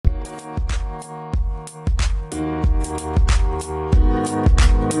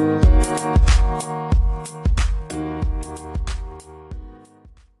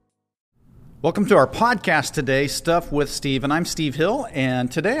Welcome to our podcast today, Stuff with Steve, and I'm Steve Hill,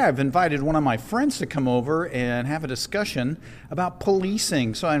 and today I've invited one of my friends to come over and have a discussion about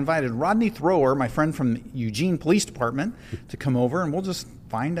policing. So I invited Rodney Thrower, my friend from Eugene Police Department, to come over, and we'll just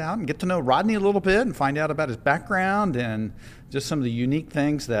find out and get to know Rodney a little bit and find out about his background and just some of the unique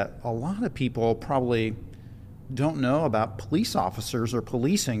things that a lot of people probably don't know about police officers or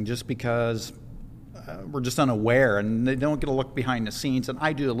policing just because we're just unaware and they don't get a look behind the scenes, and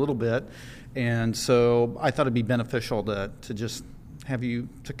I do a little bit. And so I thought it'd be beneficial to just have you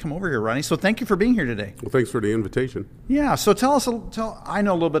to come over here, Rodney. So thank you for being here today. Well, thanks for the invitation. Yeah, so I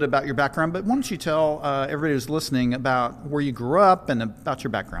know a little bit about your background, but why don't you tell everybody who's listening about where you grew up and about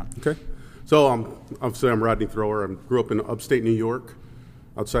your background? Okay. So obviously I'm Rodney Thrower. I grew up in upstate New York,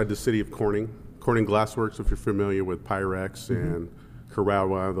 outside the city of Corning. Corning Glassworks, if you're familiar with Pyrex and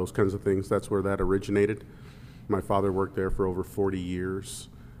Karawa, those kinds of things, that's where that originated. My father worked there for over 40 years.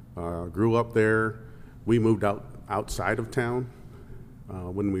 Grew up there. We moved outside of town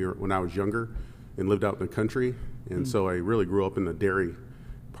when I was younger and lived out in the country. And so I really grew up in the dairy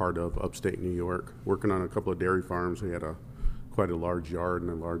part of upstate New York, working on a couple of dairy farms. We had quite a large yard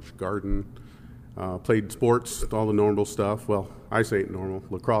and a large garden. Played sports, all the normal stuff. Well, I say it normal.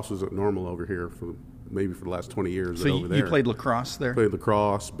 Lacrosse wasn't normal over here for the last 20 years. So you played lacrosse there? Played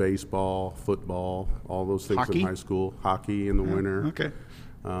lacrosse, baseball, football, all those things Hockey? in high school. Hockey in the winter. Okay.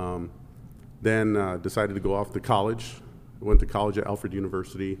 Then decided to go off to college. Went to college at Alfred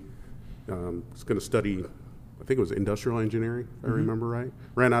University. Was going to study, I think it was industrial engineering, if I remember right.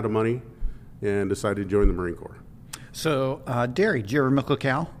 Ran out of money and decided to join the Marine Corps. So dairy, did you ever milk a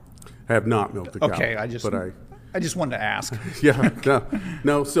cow? I have not milked a cow. Okay, I just wanted to ask. Yeah,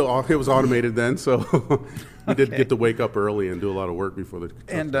 no. So it was automated then, so we did get to wake up early and do a lot of work before the.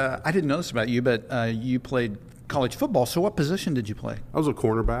 And I didn't know this about you, but you played college football. So what position did you play? I was a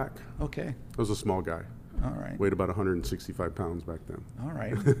cornerback. Okay. I was a small guy. All right. Weighed about 165 pounds back then. All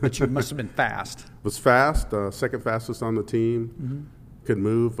right. But you must have been fast. Was fast, second fastest on the team. Could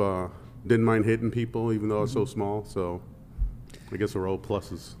move. Didn't mind hitting people, even though I was so small. So I guess there were all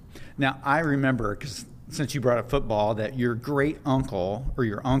pluses. Now, I remember, because since you brought up football, that your great uncle, or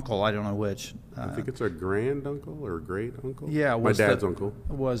your uncle, I don't know which. I think it's a grand uncle or a great uncle. Yeah. My dad's uncle.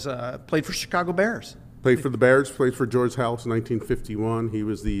 Played for Chicago Bears. Played for the Bears, played for George House in 1951. He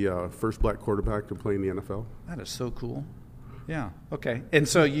was the first black quarterback to play in the NFL. That is so cool. Yeah. Okay. And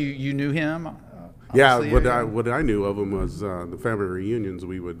so you knew him? Yeah. What I knew of him was the family reunions.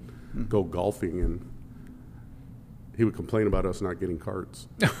 We would go golfing, and he would complain about us not getting carts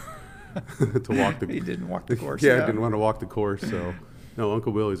to walk the. He didn't walk the course. Yeah, didn't want to walk the course. So, no,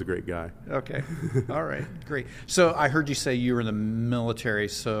 Uncle Willie's a great guy. Okay. All right. Great. So I heard you say you were in the military.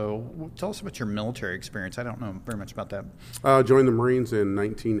 So tell us about your military experience. I don't know very much about that. Joined the Marines in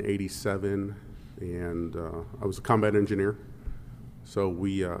 1987, and I was a combat engineer. So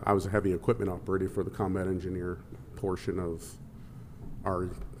I was a heavy equipment operator for the combat engineer portion of our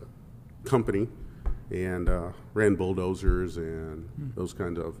company, and ran bulldozers and those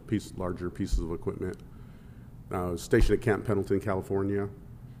kind of larger pieces of equipment. I was stationed at Camp Pendleton, California.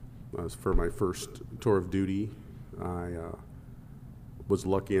 For my first tour of duty. I was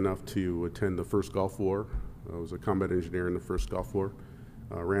lucky enough to attend the first Gulf War. I was a combat engineer in the first Gulf War.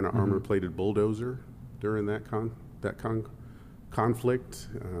 Ran an armor-plated bulldozer during that conflict.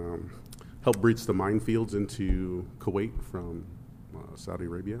 Helped breach the minefields into Kuwait from Saudi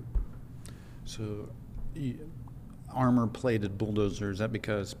Arabia. So, armor-plated bulldozer, is that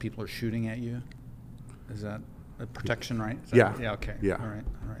because people are shooting at you? Is that a protection, right? Yeah. Yeah, okay. Yeah. All right.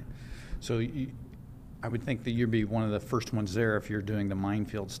 So I would think that you'd be one of the first ones there if you're doing the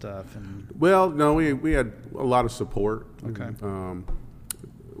minefield stuff. Well, no, we had a lot of support. Okay.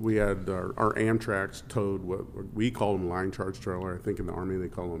 We had our Amtraks towed what we call them line charge trailer. I think in the Army they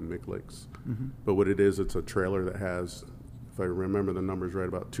call them MICLICs. But what it is, it's a trailer that has, if I remember the numbers right,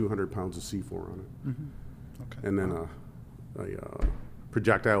 about 200 pounds of C4 on it. Okay. And then a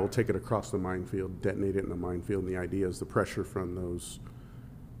projectile will take it across the minefield, detonate it in the minefield, and the idea is the pressure from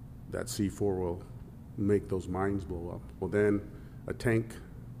that C4 will make those mines blow up. Well, then a tank,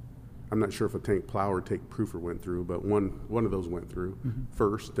 I'm not sure if a tank plow or tank proofer went through, but one of those went through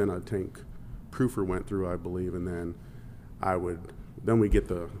first, then a tank proofer went through, I believe, and then then we get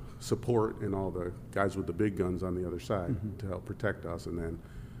the support and all the guys with the big guns on the other side to help protect us, and then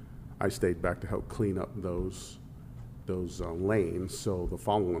I stayed back to help clean up those lanes, so the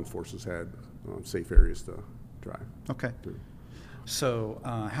following forces had safe areas to drive. Okay. Through. So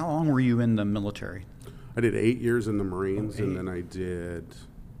how long were you in the military? I did 8 years in the Marines, and then I did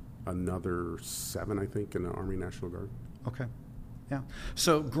another 7, I think, in the Army National Guard. Okay. Yeah.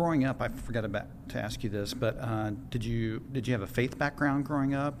 So growing up, I forgot to ask you this, but did you have a faith background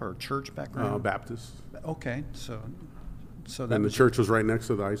growing up or church background? Baptist. Okay. So that And the was church was right next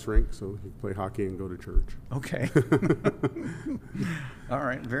to the ice rink, so you could play hockey and go to church. okay. All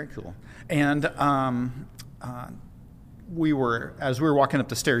right. Very cool. And as we were walking up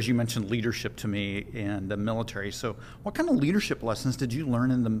the stairs, you mentioned leadership to me in the military. So what kind of leadership lessons did you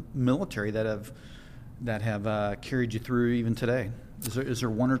learn in the military that have carried you through even today? Is there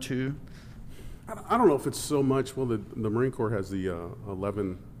one or two? I don't know if it's so much. Well, the Marine Corps has the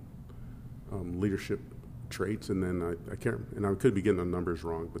 11 leadership traits, and then I can't, and I could be getting the numbers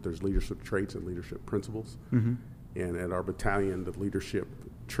wrong, but there's leadership traits and leadership principles. Mm-hmm. And at our battalion, the leadership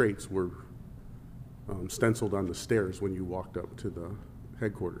traits were stenciled on the stairs when you walked up to the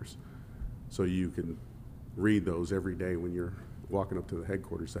headquarters, so you can read those every day when you're walking up to the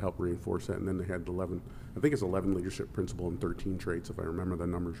headquarters to help reinforce that. And then they had 11, I think it's 11 leadership principle and 13 traits, if I remember the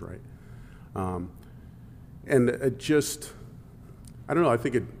numbers right. And it just, I don't know, I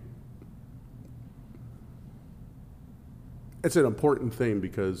think it's an important thing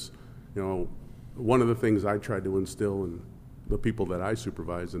because, one of the things I tried to instill in the people that I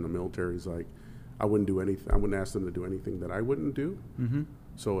supervise in the military is like, I wouldn't ask them to do anything that I wouldn't do. Mm-hmm.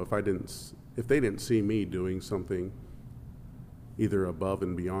 So if they didn't see me doing something either above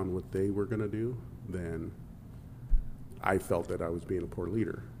and beyond what they were going to do, then I felt that I was being a poor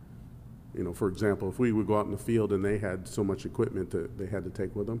leader. For example, if we would go out in the field and they had so much equipment that they had to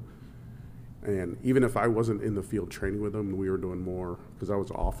take with them, and even if I wasn't in the field training with them, we were doing more, because I was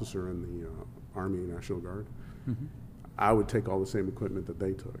an officer in the Army National Guard, mm-hmm. I would take all the same equipment that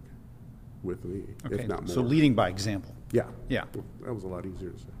they took with me, if not more. So leading by example. Yeah. Yeah. That was a lot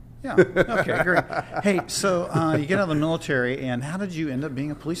easier to say. Yeah. Okay, great. Hey, so you get out of the military, and how did you end up being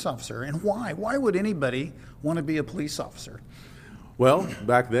a police officer, and why? Why would anybody want to be a police officer? Well,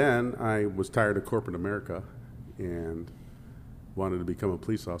 back then, I was tired of corporate America and wanted to become a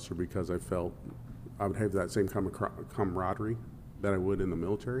police officer because I felt I would have that same camaraderie that I would in the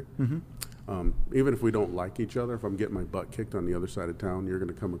military. Mm-hmm. Even if we don't like each other, if I'm getting my butt kicked on the other side of town, you're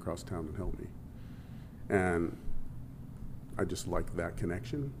going to come across town and help me. And I just like that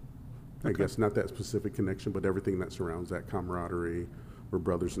connection. Okay. I guess not that specific connection, but everything that surrounds that camaraderie. We're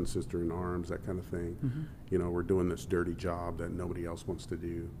brothers and sisters in arms, that kind of thing. Mm-hmm. We're doing this dirty job that nobody else wants to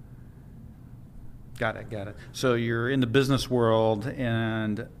do. Got it. So you're in the business world,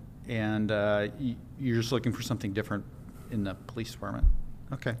 and you're just looking for something different in the police department.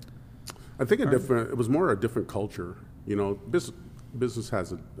 Okay. I think it was more a different culture. Business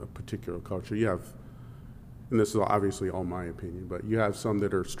has a particular culture. You have, and this is obviously all my opinion, but you have some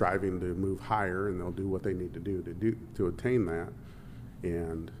that are striving to move higher, and they'll do what they need to do to attain that.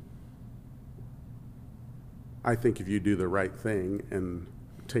 And I think if you do the right thing and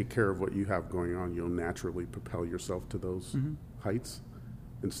take care of what you have going on, you'll naturally propel yourself to those mm-hmm. heights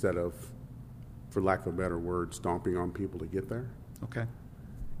instead of, for lack of a better word, stomping on people to get there. Okay.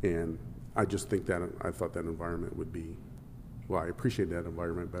 And I just think that I thought that environment would be, I appreciate that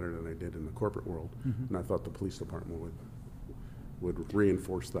environment better than I did in the corporate world. Mm-hmm. And I thought the police department would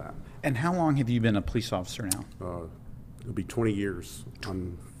reinforce that. And how long have you been a police officer now? It'll be 20 years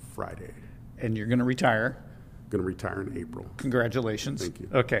on Friday. And you're going to retire? Going to retire in April. Congratulations. Thank you.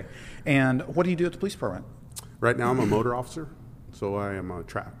 Okay. And what do you do at the police department? Right now I'm a motor officer, so I am a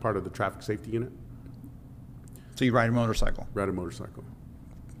part of the traffic safety unit. So you ride a motorcycle? Ride a motorcycle.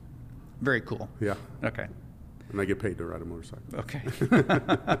 Very cool. Yeah. Okay. And I get paid to ride a motorcycle. Okay.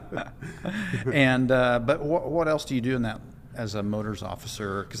 And but what else do you do in that as a motors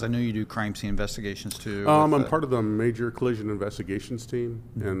officer? Because I know you do crime scene investigations too. I'm part of the major collision investigations team,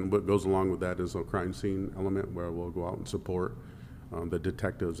 mm-hmm. and what goes along with that is a crime scene element where we'll go out and support the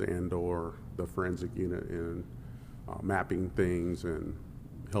detectives and/or the forensic unit in mapping things and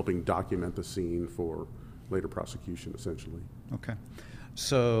helping document the scene for later prosecution, essentially. Okay.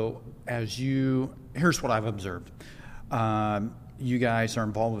 So here's what I've observed. You guys are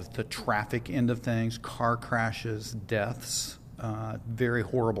involved with the traffic end of things, car crashes, deaths, very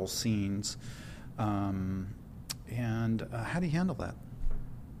horrible scenes. And how do you handle that?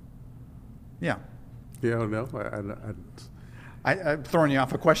 Yeah. Yeah, no, I'm throwing you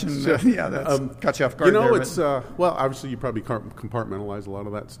off a question. Yeah, that's cut you off guard. It's well, obviously you probably compartmentalize a lot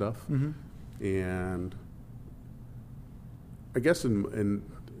of that stuff, mm-hmm. and I guess in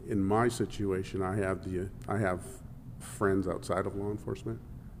my situation, I have friends outside of law enforcement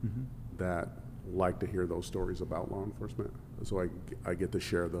mm-hmm. that like to hear those stories about law enforcement, so I get to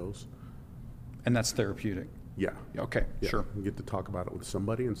share those. And that's therapeutic. Yeah. Okay. Yeah. Sure. You get to talk about it with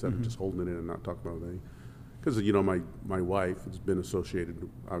somebody instead mm-hmm. of just holding it in and not talking about it. because my wife has been associated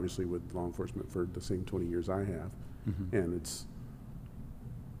obviously with law enforcement for the same 20 years I have, and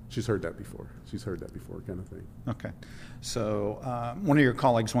she's heard that before. Kind of thing. Okay. So one of your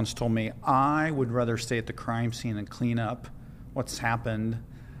colleagues once told me, I would rather stay at the crime scene and clean up what's happened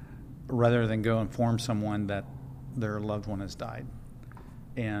rather than go inform someone that their loved one has died.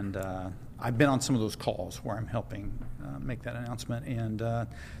 And I've been on some of those calls where I'm helping make that announcement, and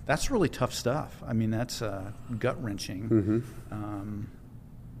that's really tough stuff. I mean, that's gut-wrenching.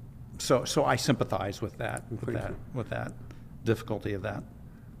 So I sympathize with that, with that difficulty of that.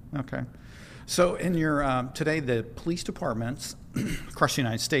 Okay. So in your today, the police departments across the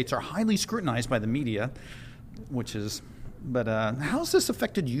United States are highly scrutinized by the media, which is. But how has this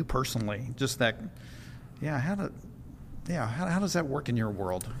affected you personally? Just that, how does that work in your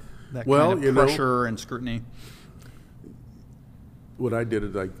world? That kind of pressure and scrutiny. What I did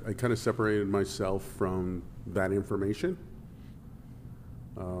is I kind of separated myself from that information.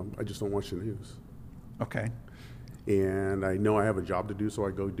 I just don't watch the news. Okay. And I know I have a job to do, so I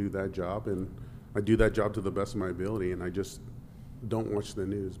go do that job, and I do that job to the best of my ability, and I just don't watch the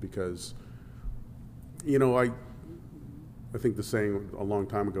news because, I think the saying a long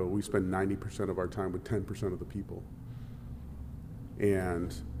time ago, we spend 90% of our time with 10% of the people.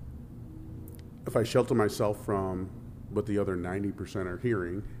 And if I shelter myself from what the other 90% are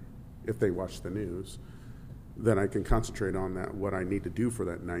hearing, if they watch the news, then I can concentrate on what I need to do for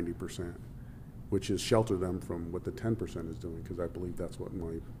that 90%, which is shelter them from what the 10% is doing, because I believe that's what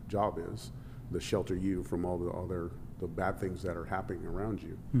my job is, to shelter you from all the bad things that are happening around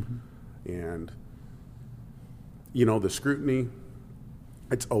you. And the scrutiny,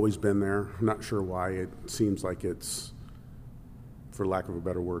 it's always been there. I'm not sure why it seems like it's, for lack of a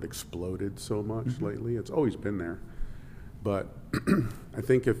better word, exploded so much lately. It's always been there. But I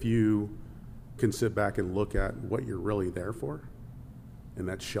think if you can sit back and look at what you're really there for, and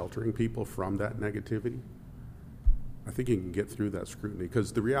that's sheltering people from that negativity, I think you can get through that scrutiny.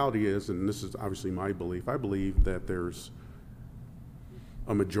 Because the reality is, and this is obviously my belief, I believe that there's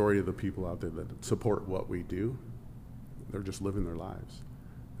a majority of the people out there that support what we do. They're just living their lives.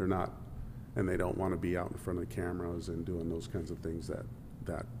 They're not, and they don't want to be out in front of the cameras and doing those kinds of things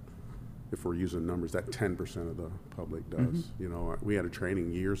that if we're using numbers, that 10% of the public does. We had a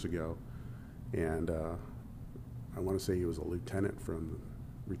training years ago, and I want to say he was a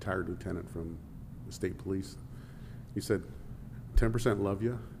retired lieutenant from the state police. He said, 10% love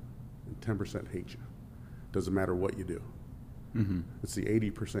you and 10% hate you. Doesn't matter what you do. It's the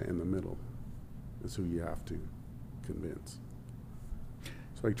 80% in the middle is who you have to convince.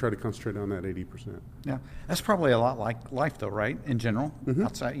 So I try to concentrate on that 80%. Yeah, that's probably a lot like life, though, right? In general,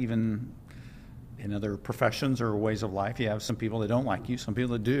 outside, even in other professions or ways of life, you have some people that don't like you, some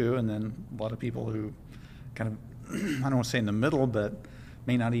people that do, and then a lot of people who kind of, I don't want to say in the middle, but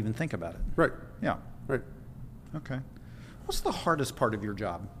may not even think about it. Right. Yeah. Right. Okay. What's the hardest part of your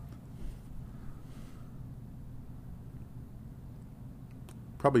job?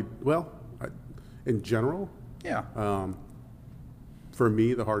 Probably, in general, Yeah. For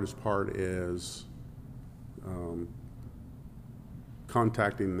me, the hardest part is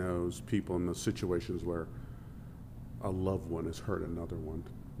contacting those people in those situations where a loved one has hurt another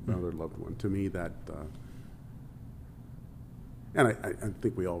loved one. To me, that, and I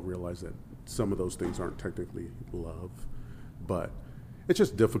think we all realize that some of those things aren't technically love, but it's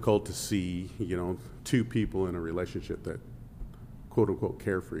just difficult to see, two people in a relationship that quote unquote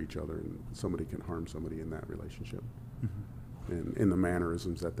care for each other, and somebody can harm somebody in that relationship. And in the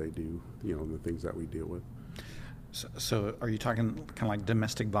mannerisms that they do, and the things that we deal with. So are you talking kind of like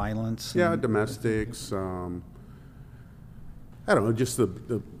domestic violence? Yeah, domestics. I don't know, just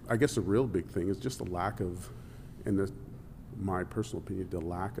I guess the real big thing is just the lack of, in my personal opinion, the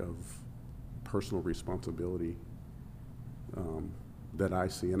lack of personal responsibility that I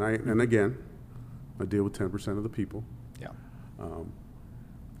see. And again, I deal with 10% of the people. Yeah.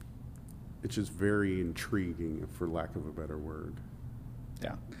 It's just very intriguing, for lack of a better word.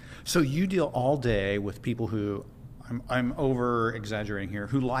 Yeah. So you deal all day with people who, I'm over exaggerating here,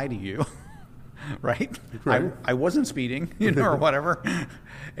 who lie to you, right? I wasn't speeding, or whatever.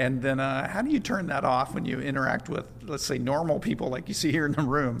 And then how do you turn that off when you interact with, let's say, normal people like you see here in the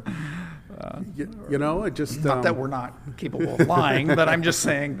room? It just... Not that we're not capable of lying, but I'm just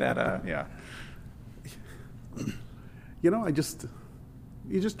saying that, yeah.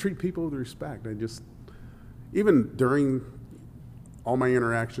 You just treat people with respect. Even during all my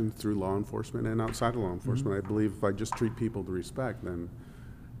interactions through law enforcement and outside of law enforcement, I believe if I just treat people with respect, then,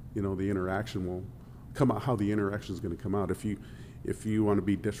 the interaction will come out how the interaction is going to come out. If you want to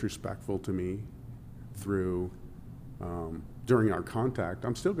be disrespectful to me, through during our contact,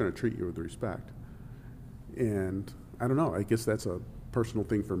 I'm still going to treat you with respect. And I don't know, I guess that's a personal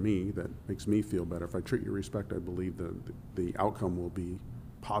thing for me that makes me feel better. If I treat you with respect, I believe that the outcome will be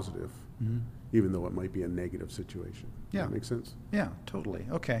positive, even though it might be a negative situation. Yeah. Does that make sense? Yeah, totally.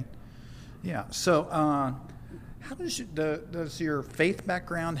 Okay. Yeah. So, how does your faith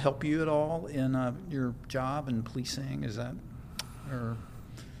background help you at all in your job in policing? Is that, or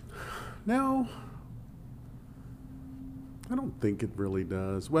No, I don't think it really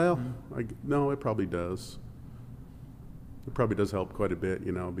does. Well, no, it probably does. It probably does help quite a bit,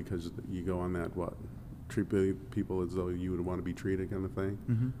 because you go on that, treat people as though you would want to be treated kind of thing.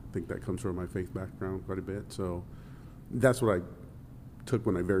 I think that comes from my faith background quite a bit. So that's what I took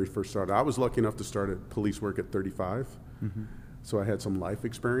when I very first started. I was lucky enough to start at police work at 35. So I had some life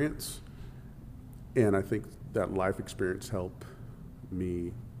experience. And I think that life experience helped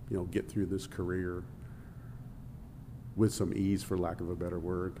me, get through this career with some ease, for lack of a better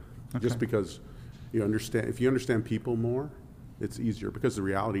word. Okay. Just because if you understand people more, it's easier, because the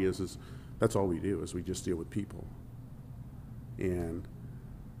reality is that's all we do, is we just deal with people. And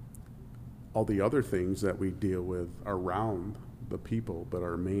all the other things that we deal with are around the people, but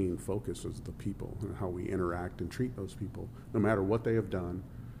our main focus is the people and how we interact and treat those people, no matter what they have done,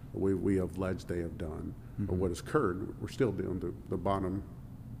 or we have alleged they have done, or what has occurred. We're still doing the bottom.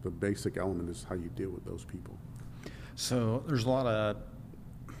 The basic element is how you deal with those people. so? There's a lot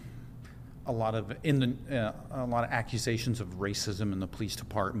of accusations of racism in the police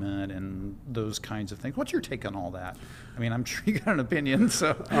department and those kinds of things. What's your take on all that? I mean, I'm sure you got an opinion.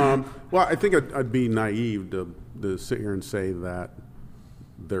 So, well, I think I'd be naive to sit here and say that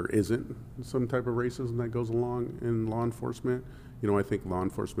there isn't some type of racism that goes along in law enforcement. I think law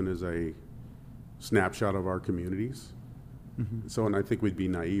enforcement is a snapshot of our communities. So, and I think we'd be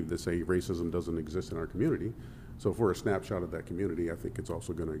naive to say racism doesn't exist in our community. So if we're a snapshot of that community, I think it's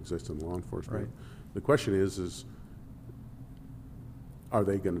also going to exist in law enforcement. Right. The question is are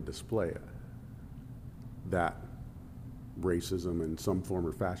they going to display that racism in some form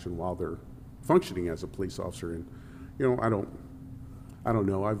or fashion while they're functioning as a police officer? And I don't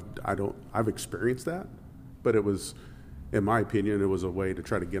know. I've experienced that, but it was, in my opinion, it was a way to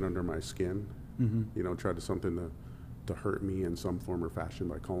try to get under my skin. Try to something to hurt me in some form or fashion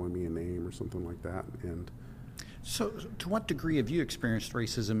by calling me a name or something like that. And so to what degree have you experienced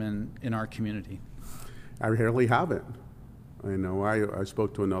racism in our community? I rarely haven't. I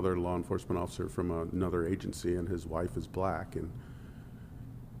spoke to another law enforcement officer from another agency, and his wife is black, and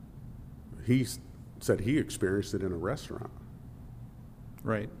he said he experienced it in a restaurant,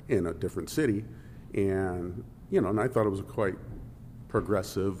 Right. in a different city, and and I thought it was a quite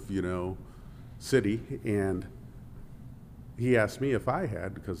progressive, city, and he asked me if I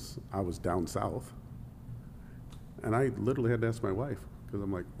had, because I was down south, and I literally had to ask my wife, because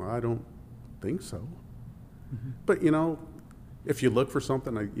I'm like, well, I don't think so. But if you look for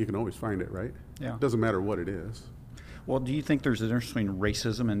something, you can always find it, right? Yeah. It doesn't matter what it is. Well, do you think there's a difference between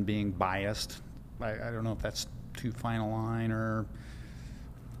racism and being biased? I don't know if that's too fine a line, or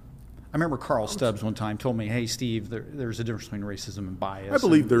I remember Carl Stubbs one time told me, "Hey, Steve, there's a difference between racism and bias." I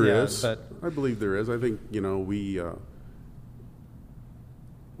believe there yeah, is. But I believe there is. I think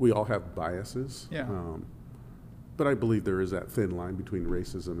we all have biases. Yeah. But I believe there is that thin line between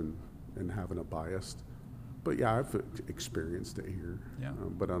racism and having a bias. But yeah, I've experienced it here. Yeah.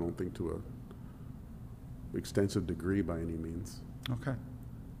 But I don't think to a extensive degree by any means. okay.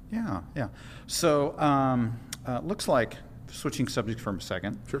 Yeah, yeah. So looks like, switching subjects for a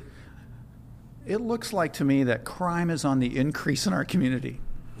second, Sure. it looks like to me that crime is on the increase in our community.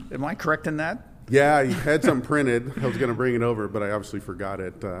 Am I correct in that? Yeah, I had some printed. I was going to bring it over, but I obviously forgot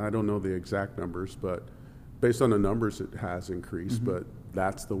it. I don't know the exact numbers, but based on the numbers, it has increased. But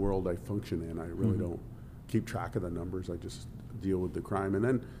that's the world I function in. I really don't keep track of the numbers. I just deal with the crime. And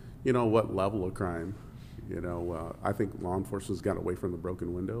then, what level of crime? I think law enforcement's got away from the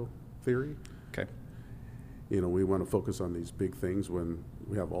broken window theory. Okay. We want to focus on these big things when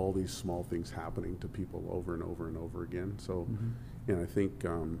we have all these small things happening to people over and over and over again. So, and I think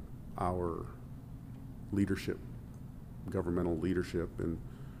our leadership, governmental leadership, and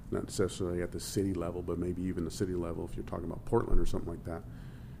not necessarily at the city level, but maybe even the city level, if you're talking about Portland or something like that,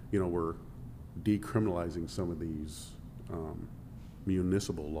 we're decriminalizing some of these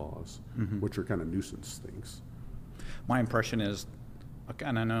municipal laws, which are kind of nuisance things. My impression is,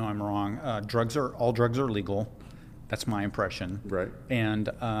 and I know I'm wrong, all drugs are legal. That's my impression. Right. And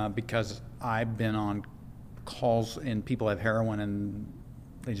because I've been on calls and people have heroin and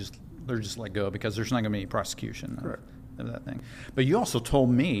they're just let go because there's not going to be any prosecution of that thing. But you also told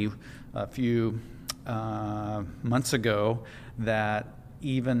me a few months ago that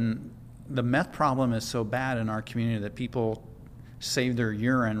even the meth problem is so bad in our community that people save their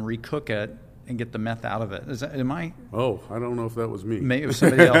urine, recook it, and get the meth out of it. Am I? Oh, I don't know if that was me. Maybe it was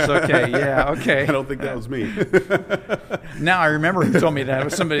somebody else. Okay, yeah, okay. I don't think that was me. Now I remember who told me that. It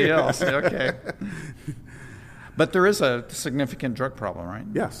was somebody else. Okay. But there is a significant drug problem, right?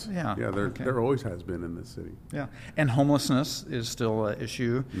 Yes. Yeah. Yeah, there always has been in this city. Yeah. And homelessness is still an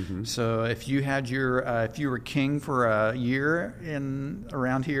issue. Mm-hmm. So if you had if you were king for a year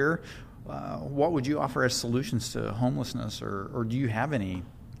around here, what would you offer as solutions to homelessness, or do you have any?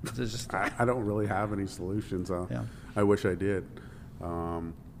 I don't really have any solutions. Yeah. I wish I did.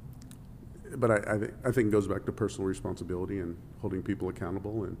 But I think it goes back to personal responsibility and holding people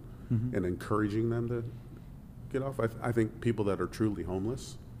accountable and encouraging them to get off. I think people that are truly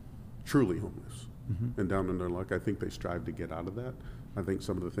homeless, and down on their luck, I think they strive to get out of that. I think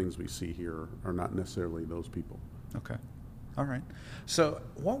some of the things we see here are not necessarily those people. Okay. All right. So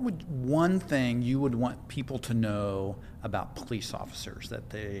what would one thing you would want people to know about police officers that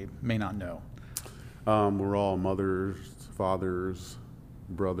they may not know? We're all mothers, fathers,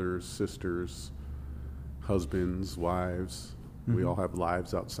 brothers, sisters, husbands, wives. Mm-hmm. We all have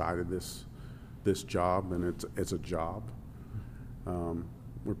lives outside of this job, and it's a job.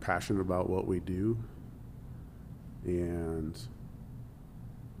 We're passionate about what we do, and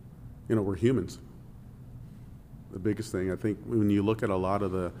we're humans. The biggest thing, I think, when you look at a lot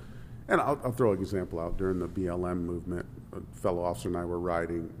of and I'll throw an example out. During the BLM movement, a fellow officer and I were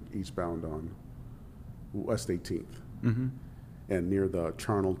riding eastbound on West 18th, mm-hmm. and near the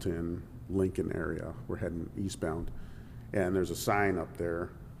Charlton, Lincoln area, we're heading eastbound, and there's a sign up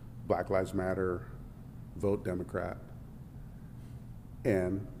there, Black Lives Matter, vote Democrat.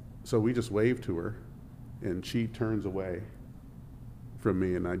 And so we just waved to her, and she turns away from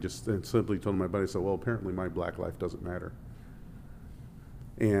me, and I just simply told my buddy, I said, well, apparently my black life doesn't matter.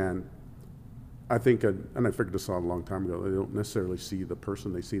 And I think, and I figured this out a long time ago, they don't necessarily see the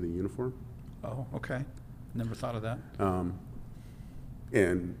person, they see the uniform. Oh, okay. Never thought of that.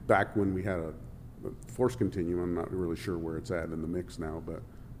 And back when we had a force continuum, I'm not really sure where it's at in the mix now, but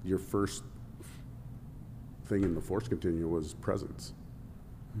your first thing in the force continuum was presence.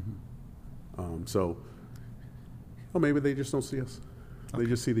 Mm-hmm. So, well, maybe they just don't see us. Okay. They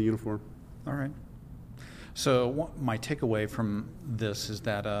just see the uniform. All right. So my takeaway from this is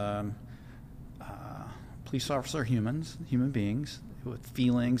that police officers are human beings with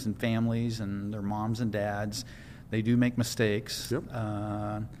feelings and families and their moms and dads. They do make mistakes. Yep.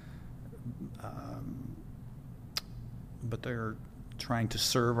 But they're trying to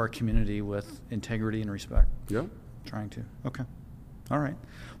serve our community with integrity and respect. Yeah. Trying to. Okay. All right.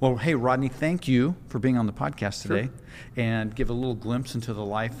 Well, hey, Rodney, thank you for being on the podcast today. Sure. And give a little glimpse into the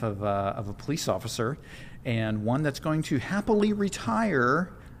life of a police officer, and one that's going to happily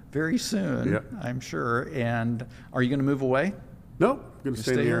retire very soon, yep. I'm sure. And are you going to move away? Nope. I'm going to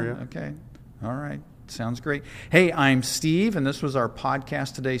stay in the area. Okay. All right. Sounds great. Hey, I'm Steve, and this was our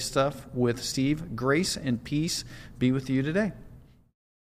Podcast Today Stuff with Steve. Grace and peace be with you today.